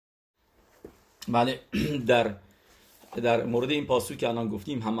بله. در مورد این پاسو که الان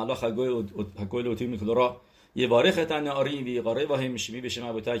گفتیم حملا خگوی لوتی میکلورا یه واره خطن آرین وی قاره و همیشمی بشه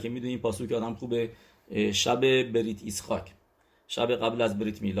مبوتا که میدونیم پاسو که آدم خوبه شب بریت ایسخاک، شب قبل از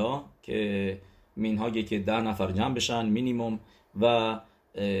بریت میلا که مینهاگه که 10 نفر جمع بشن مینیموم و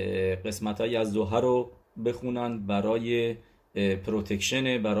قسمت‌های از دوحه رو بخونن برای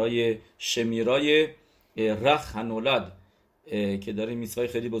پروتکشن، برای شمیرای رخ هنولد که داره میثوای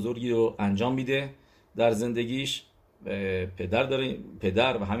خیلی بزرگی رو انجام میده در زندگیش.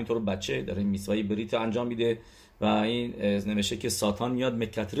 پدر و همینطور بچه داره میثوای بریت انجام میده و این نوشته که ساتان میاد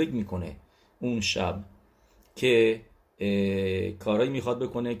مکترگ میکنه اون شب که کارایی میخواد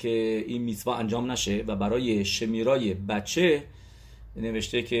بکنه که این میثوا انجام نشه و برای شمیرای بچه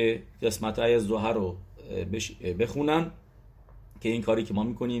نوشته که قسمت‌های از دوحه رو بخونن که این کاری که ما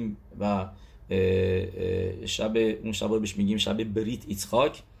میکنیم و اون شب رو بهش میگیم شب بریت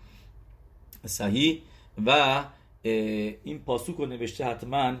ایسخاک صحیح. و این پاسوک رو نوشته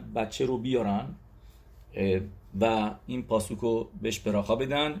حتما بچه رو بیارن و این پاسوک رو بهش براخا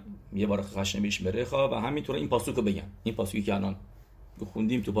بدن، یه بار خشن بهش برخا و همینطور این پاسوک رو بگن. این پاسوکی که الان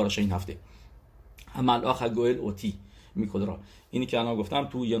خوندیم تو پاراشا این هفته همالآخ گوئل اوتی میکدرا، اینی که الان گفتم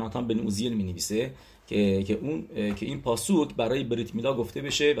تو یوناتان بن اوزیل می نویسه که این پاسوک برای بریت میلا گفته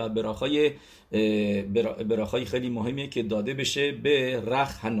بشه و براخای خیلی مهمیه که داده بشه به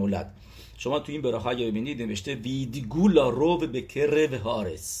رخ هنولد. شما تو این براخا ببینید نوشته ویدگولا روب به کرو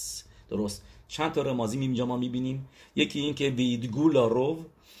هارس، درست؟ چند تا رمازی اینجا ما میبینیم. یکی این که ویدگولا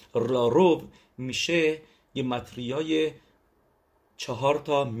روب میشه یه متریای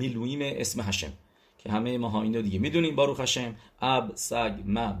 4 میلویم اسم هشم که همه ما اینو دیگه میدونیم. باروخ هشم اب سگ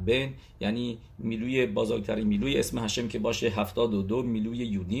ما بن، یعنی میلوی بزرگترین میلوی اسم هشم که باشه 72 میلوی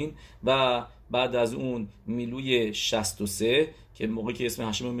یودین و بعد از اون میلوی 63 که موقعی که اسم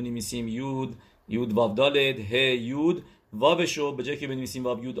هشم رو بنویسیم یود واو دالت ه یود واوشو به جای که بنویسیم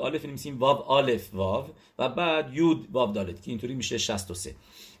واو یود آلف بنویسیم واو آلف واو و بعد یود واو دالت که اینطوری میشه 63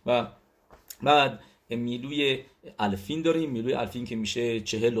 و بعد میلوی الفین داریم. میلوی الفین که میشه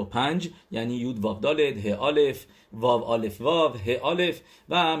 45 یعنی یود واو دالت ه آلف واو آلف واو ه آلف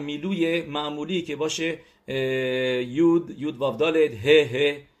و میلوی معمولی که باشه یود واو دالت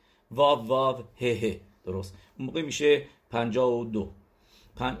ه واو واو ه درست. اون موقع میشه 52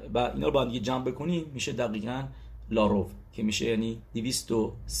 و اینا رو با هم دیگه جمع بکنیم میشه دقیقاً لاروف که میشه یعنی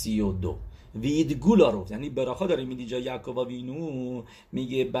 232 ویدگولاروف، یعنی براخا داره میدی جا یعقوب و وینو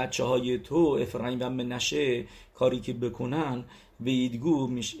میگه بچه های تو افرایم و منشه کاری که بکنن ویدگو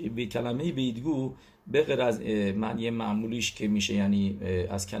میشه. کلمه ویدگو به غیر از معنی معمولیش که میشه یعنی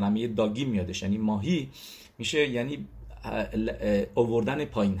از کلمه داگی میادش یعنی ماهی، میشه یعنی آوردن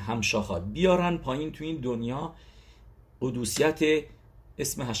پایین، همشاخات بیارن پایین تو این دنیا قدوسیت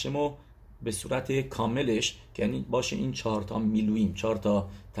اسم هشمو به صورت کاملش که یعنی باشه این 4 میلویم، 4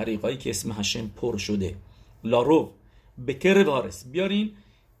 طریقایی که اسم هشم پر شده. لارو بکر وارس بیارین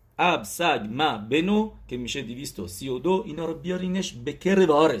اب سگ ما بنو که میشه 232 اینا رو بیارینش بکر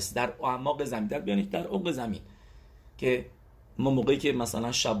وارس در اعماق زمین، در بیارینش در عمق زمین که ما موقعی که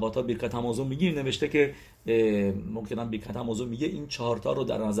مثلا شباتا برکت همازون میگیم نوشته که موقعی برکت همازون میگه این 4 رو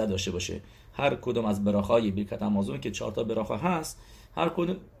در نظر داشته باشه. هر کدوم از براخای برکت همازون که 4 براخا هست هر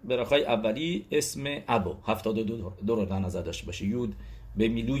کدوم براخای اولی اسم ابو 72 رو در نظر داشته باشه، یود به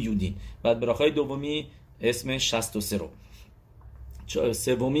میلو یودین. بعد براخای دومی اسم 63 رو،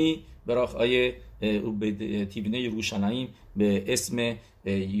 سومی براخای تیبینه روشنایم به اسم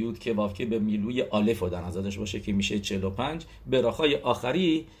یود که واف به میلوی آلف رو در نظر داشته باشه که میشه 45. براخای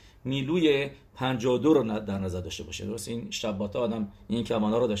آخری میلوی 52 رو در نظر داشته باشه. درست این شباتا آدم این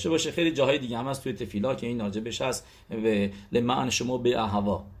کمانا رو داشته باشه. خیلی جاهای دیگه هم هست توی تفیلا که این ناجبش هست به لمعن شما به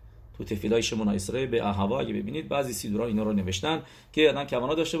اهوا، تو تفیلای شمونا اسرائیل به اهوا اگه ببینید بعضی سیدورا اینا رو نوشتن که آدم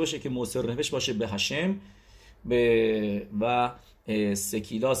کمانا داشته باشه که موثر نوشت باشه به هشم و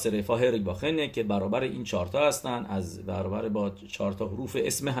سکیلا سرفا هرگ باخنه که برابر این 4 هستن، از برابر با 4 حروف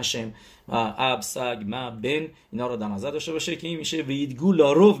اسم هشم و اب سگ ما بن اینا رو در نظر داشته باشه که این میشه ویدگو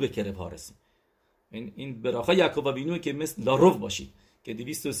لاروف به کرب هارس. این براخا یعقوب و بینو که مثل لاروف باشید که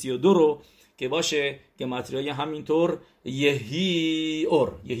 232 رو که باشه که متریای همینطور یهی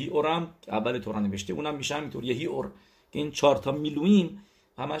اورم که اول توران نوشته اونم میشه همینطور یهی اور که این 4 میلویم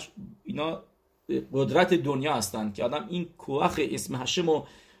همش اینا قدرت دنیا هستن که آدم این کوخ اسم هشم رو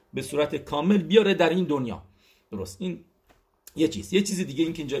به صورت کامل بیاره در این دنیا. درست. این یه چیز دیگه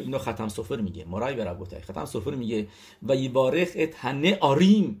این که اینجا اینو ختم سفر میگه مرای و ربوتای ختم سفر میگه و یبارخ تنه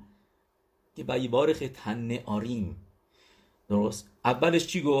آریم که و یبارخ تنه آریم. درست. اولش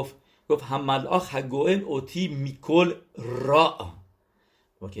چی گفت؟ گفت همالآخ هگوئل اوتی میکل را،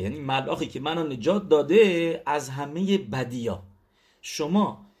 اوکی، یعنی ملاخی که منو نجات داده از همه بدیا.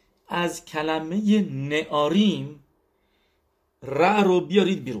 شما از کلمه نعاریم رع رو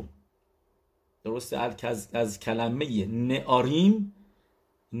بیارید بیرون. درسته؟ از کلمه نعاریم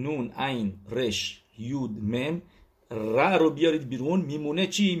نون عین رش یود مم رع رو بیارید بیرون، میمونه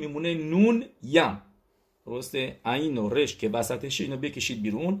چی؟ میمونه نون یم. درسته؟ عین و رش که وسطش اینو بکشید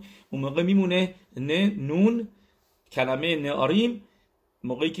بیرون، اون موقع میمونه نون. کلمه نعاریم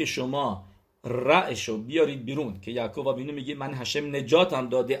موقعی که شما رعشو بیارید بیرون، که یعقوب اینو میگه من هشم نجاتم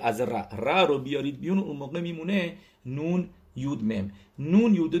داده از رع رو بیارید بیرون، اون موقع میمونه نون یود مم.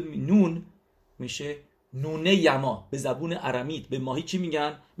 نون یود نون میشه نونه یما. به زبون ارمیت به ماهی چی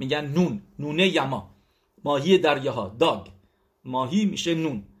میگن؟ میگن نون، نونه یما، ماهی دریاها، داگ، ماهی میشه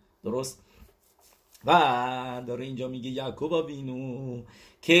نون. درست؟ و داره اینجا میگه یعقوب آوینو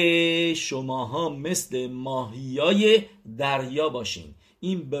که شماها مثل ماهیای دریا باشین.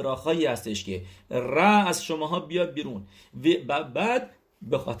 این براخایی هستش که رع از شماها بیاد بیرون. و بعد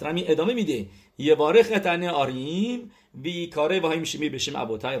به خاطر همین ادامه میده یه باره خطنه آریم وی کاره و هاییم شمی بشیم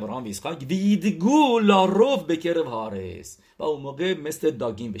ابوتای ورام ویسخاک ویدگو لاروف بکرو هارس. و اون موقع مثل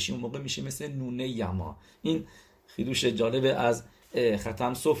داگین بشیم، اون موقع میشه مثل نونه یما. این خیدوش جالب از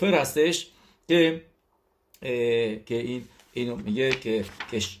ختم سفر هستش که اینو میگه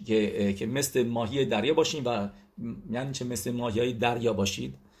که مثل ماهی دریا باشین. و یعنی چه مثل ماهیای دریا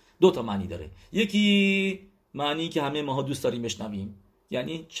باشید؟ دو تا معنی داره. یکی معنی که همه ماها دوست داریم بشنویم،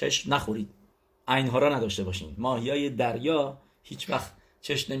 یعنی چشم نخورید، عینها را نداشته باشین. ماهیای دریا هیچ وقت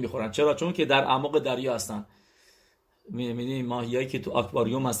چشم نمیخورن. چرا؟ چون که در اعماق دریا هستن. می‌بینی ماهیایی که تو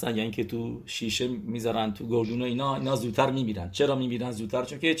آکواریوم هستن، یعنی که تو شیشه میذارن تو گردون و اینا زودتر میمیرن. چرا میمیرن زودتر؟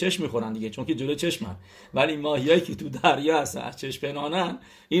 چون که چشم میخورن دیگه، چون که جلو چشمن. ولی ماهیایی که تو دریا هستن، چشم پنهانن،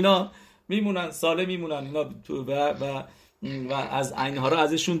 اینا میمونن، سالم میمونن. اینا تو و از عینها را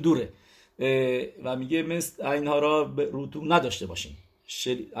ازشون دوره. و میگه مثل عینها را روتو نداشته باشین،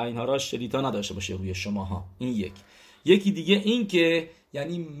 عینها را شریطا نداشته باشه روی شماها. این یکی دیگه این که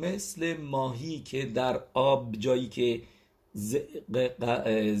یعنی مثل ماهی که در آب، جایی که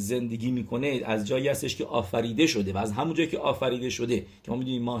زندگی میکنه، از جایی هستش که آفریده شده و از همون جایی که آفریده شده، که ما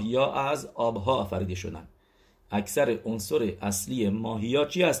میدونیم ماهی‌ها از آبها آفریده شدن. اکثر عنصر اصلی ماهی‌ها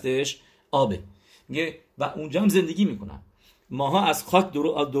چی هستش؟ آبه. میگه و اونجا هم زندگی میکنن. ماها از خاک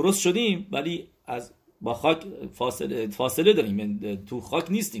درست شدیم، ولی با خاک فاصله داریم، تو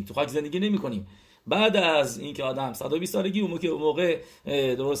خاک نیستیم، تو خاک زندگی نمیکنیم. بعد از اینکه آدم 120 سالگی اون موقع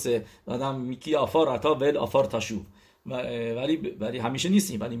درسته آدم میکی آفار عطا ول آفار تشو، ولی همیشه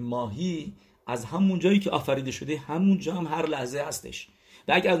نیستیم. ولی ماهی از همون جایی که آفریده شده همونجا هم هر لحظه هستش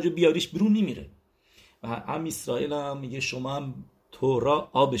و اگه از اونجا بیاریش بیرون نمیره. و هم اسرائیل هم میگه شما هم تورا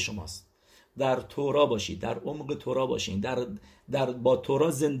آب شماست، در تورا باشید، در عمق تورا باشین، در با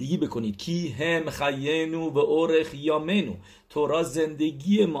تورا زندگی بکنید. کی هم خینو و اورخ یامنو. تورا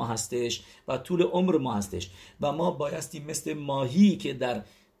زندگی ما هستش و طول عمر ما هستش و ما بایستی مثل ماهی که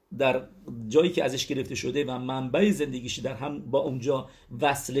در جایی که ازش گرفته شده و منبع زندگیش در هم با اونجا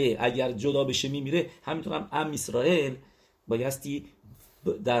وصله، اگر جدا بشه میمیره. همینطور هم اسرائیل بایستی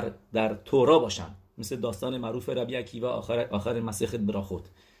در تورا باشن، مثل داستان معروف ربی عکیوا آخر مسیحت براخوت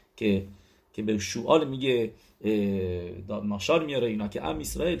که به شوال میگه ماشال میاره اینا که ام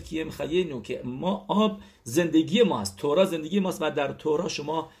اسرائیل کیم خیینو، که ما آب زندگی ما هست، تورا زندگی ماست و در تورا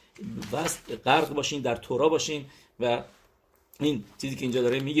شما غرق باشین، در تورا باشین. و این چیزی که اینجا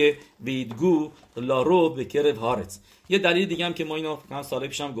داره میگه ویدگو لارو به کرف هارت. یه دلیل دیگه هم که ما اینو هم سال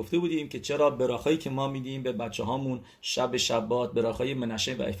پیش هم گفته بودیم که چرا براخایی که ما میدیم به بچه هامون شب شبات براخای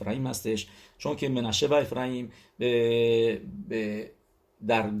منشه و افرایم هستش، چون که منشه و افرایم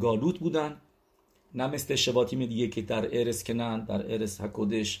در گالوت بودن، نه مثل شباتیم دیگه که در ارس کنن، در ارس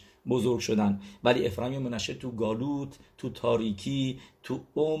حکودش بزرگ شدن. ولی افرایم و منشه تو گالوت، تو تاریکی، تو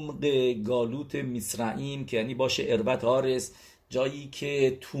عمق گالوت مصرعیم که یعنی باشه اروت هارس، جایی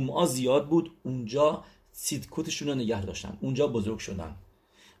که توم‌ها زیاد بود، اونجا صدکتشون رو نگه داشتن، اونجا بزرگ شدن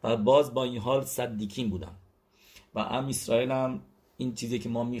و باز با این حال صدیکین بودن. و اسرائیل هم این چیزی که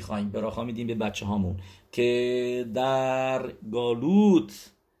ما میخوایم براخا میدیم به بچه هامون که در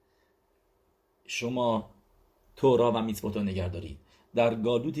گالوت شما تورا و میتوات رو نگه دارید. در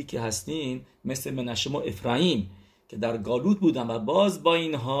گالوتی که هستین مثل منشه و افرایم که در گالوت بودن و باز با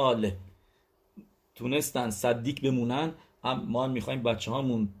این حال تونستن صدیق بمونن، ما میخوایم بچه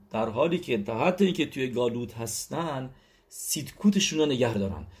هامون در حالی که حتی اینکه توی گالوت هستن صدکوتشون رو نگه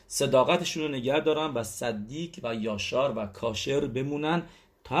دارن، صداقتشون رو نگه دارن و صدیق و یاشار و کاشر بمونن،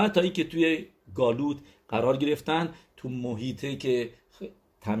 تا حتی اینکه توی گالوت قرار گرفتن، تو محیطی که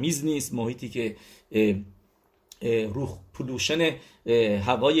تمیز نیست، محیطی که روح پولوشن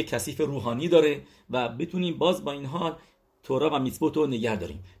هوای کثیف روحانی داره و بتونیم باز با این حال تورا و میتوت رو نگه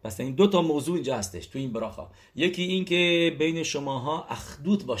داریم. پس این دو تا موضوع اینجا هستش تو این براخا. یکی این که بین شماها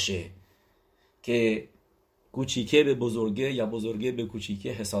اخدود باشه که کوچیکه به بزرگه یا بزرگه به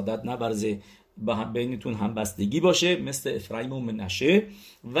کوچیکه حسادت نبرزه، بینتون همبستگی باشه مثل افرایم و منشه،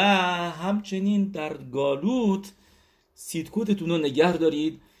 و همچنین در گالوت سیدکوتتون رو نگه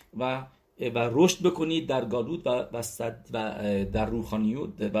دارید و رشد بکنید در گالوت و در روحانیت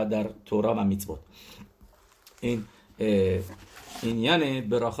و در تورا و میتوت. این یعنی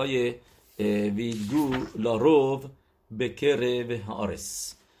براخای ویدگو لاروو بکر و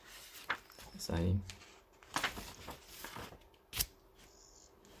هارس. صحیح.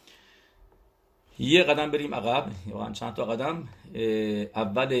 یه قدم بریم عقب، یا چند تا قدم.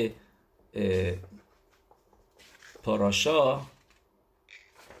 اول پاراشا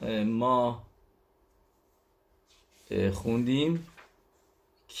ما خوندیم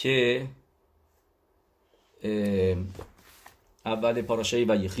که اول پاراشای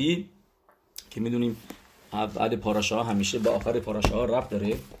ویخی که میدونیم اول پاراشا همیشه به آخر پاراشا ربط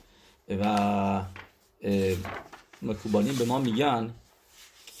داره و مکوبالین به ما میگن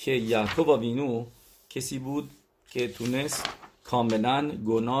که یعقوب آوینو کسی بود که تونست کاملا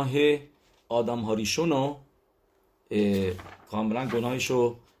گناه آدم هاریشون رو کاملا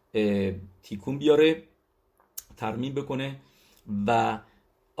گناهشو تیکون بیاره، ترمیم بکنه. و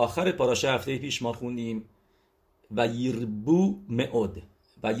آخر پاراشه هفته پیش ما خوندیم و یربو معود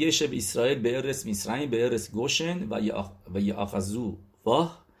و یشب اسرائیل به ارس میسرائیم به ارس گوشن و یاخذو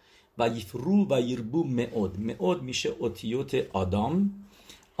واه و یفرو و یربو معود. معود میشه اوتیوت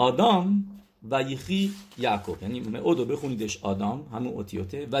آدم و یخی یعقوب، یعنی معود رو بخونیدش آدم همون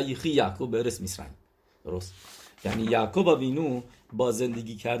اوتیوته و یخی یعقوب به ارس میسرائیم. درست؟ یعنی یعقوب آوینو با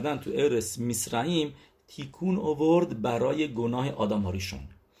زندگی کردن تو ارس میسرائیم تیکون آورد برای گناه آدم هاریشون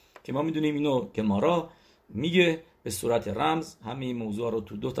که ما میدونیم اینو که مارا میگه به صورت رمز. همه این موضوع رو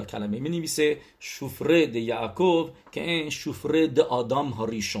تو دو تا کلمه مینویسه، شوفره د یعقوب که این شوفره د آدم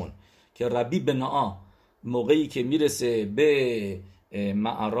هاریشون، که ربی بناء موقعی که میرسه به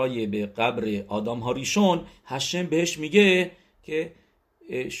معرای به قبر آدم هاریشون هشم بهش میگه که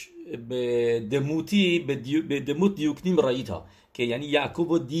به دموت دیوکنیم رایتا، که یعنی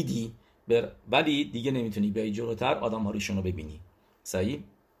یعقوب رو دیدی ولی دیگه نمیتونی بیایی جلوتر آدم هاریشون رو ببینی. صحیح؟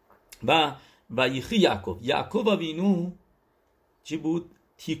 و یخی یعقوب آوینو چی بود؟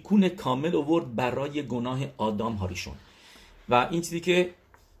 تیکون کامل آورد برای گناه آدم هاریشون. و این چیزی که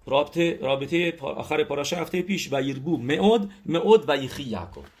رابطه آخر پاراشه هفته پیش و یربو معود و یخی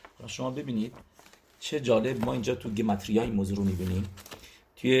یعقوب. شما ببینید چه جالب، ما اینجا تو گمتریا این موضوع رو میبینیم.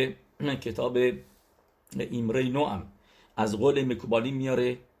 توی کتاب ایمره نوام از قول مکوبالی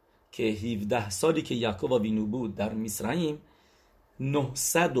میاره که 17 سالی که یعقوب آوینو بود در میسرائیم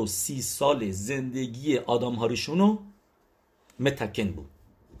 930 سال زندگی آدم هاریشونو متکن بود.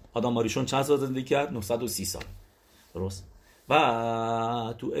 آدم هاریشون چند سال زندگی کرد؟ 930 سال. درست؟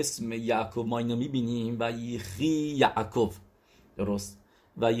 و تو اسم یعقوب ما اینو میبینیم و یخی یعقوب. درست؟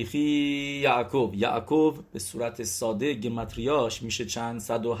 و یخی یعقوب به صورت ساده گمتریاش میشه چند؟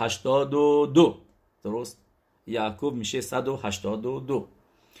 182. درست؟ یعقوب میشه 182.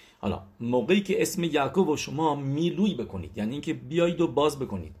 حالا موقعی که اسم یعقوب رو شما میلوی بکنید، یعنی اینکه بیایید و باز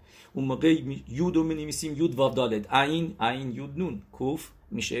بکنید، اون موقع یود رو می‌نویسیم یود واو دالت، عین یود نون، کوف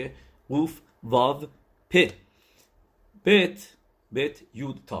میشه قوف واو پ، بت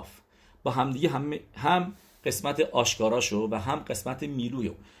یود تاف. با همدیگه هم قسمت آشکاراشو و هم قسمت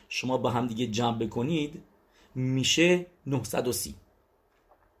میلویو شما با همدیگه جمع بکنید میشه 930.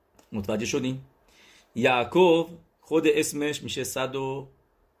 متوجه شدین؟ یعقوب خود اسمش میشه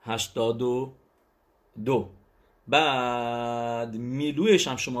 182. بعد میلویش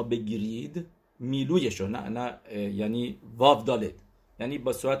هم شما بگیرید، میلویشو نه یعنی واو دالت، یعنی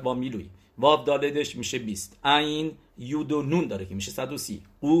با صورت واو میلوی، واو دالتش میشه 20. عین یود و نون داره که میشه 130.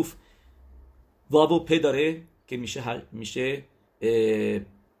 قوف واو و پ داره که میشه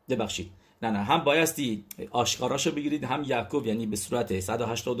ببخشید نه هم بایستی آشکاراشو بگیرید، هم یعقوب یعنی به صورت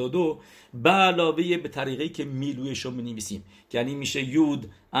 182 به علاوه به طریقی که میلویشو می‌نویسیم، یعنی میشه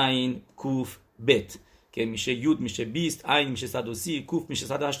یود عین کوف بت که میشه یود میشه 20، عین میشه 130، کوف میشه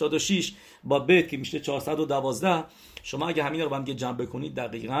 186 با بت که میشه 412. شما اگه همین رو با هم جمع بکنید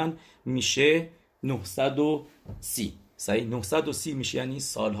دقیقاً میشه 930. صحیح؟ 930 میشه یعنی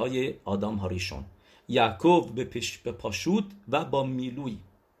سالهای آدم هاریشون. یعقوب به پاشوت و با میلوی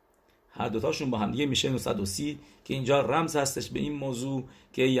هر دوتاشون با هم دیگه میشه 930 که اینجا رمز هستش به این موضوع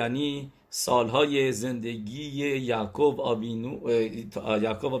که یعنی سالهای زندگی یعقوب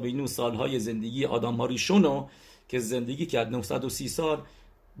آوینو سالهای زندگی آدم هاریشون رو که زندگی کرد 930 سال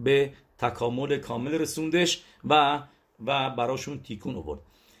به تکامل کامل رسوندش و براشون تیکون آورد.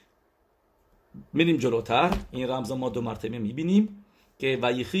 میریم جلوتر، این رمز ما 2 مرتبه میبینیم که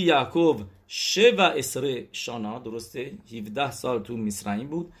ویخی یعقوب 7 شانا، درسته 17 سال تو مصرعیم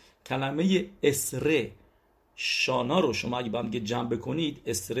بود. کلمه اسره شانا رو شما اگه با هم جمع بکنید،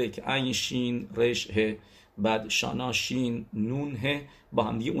 اسره که عین شین رش ه، بعد شانا شین نون ه، با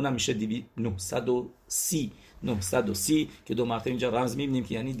هم دیگه اونم میشه 930 که 2 مرتبه اینجا رمز میبینیم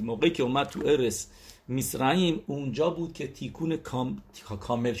که یعنی موقعی که اومد تو ارس مصرعیم اونجا بود که تیکون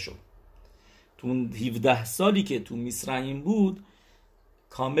کامل شد. تو 17 سالی که تو مصرعیم بود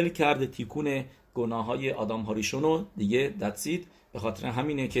کامل کرده تیکون گناه های آدم هاریشونو دیگه دستید. به خاطر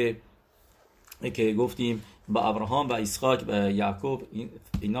همینه که گفتیم با ابراهام و اسحاق و یعقوب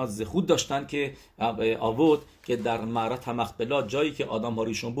اینا زخود داشتن که آورد که در معرض مقبلا جایی که آدم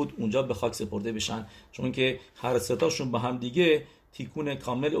هاریشون بود اونجا به خاک سپرده بشن، چون که هر ستاشون با هم دیگه تیکون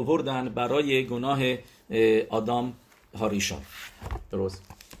کامل آوردن برای گناه آدم هاریشون. درست.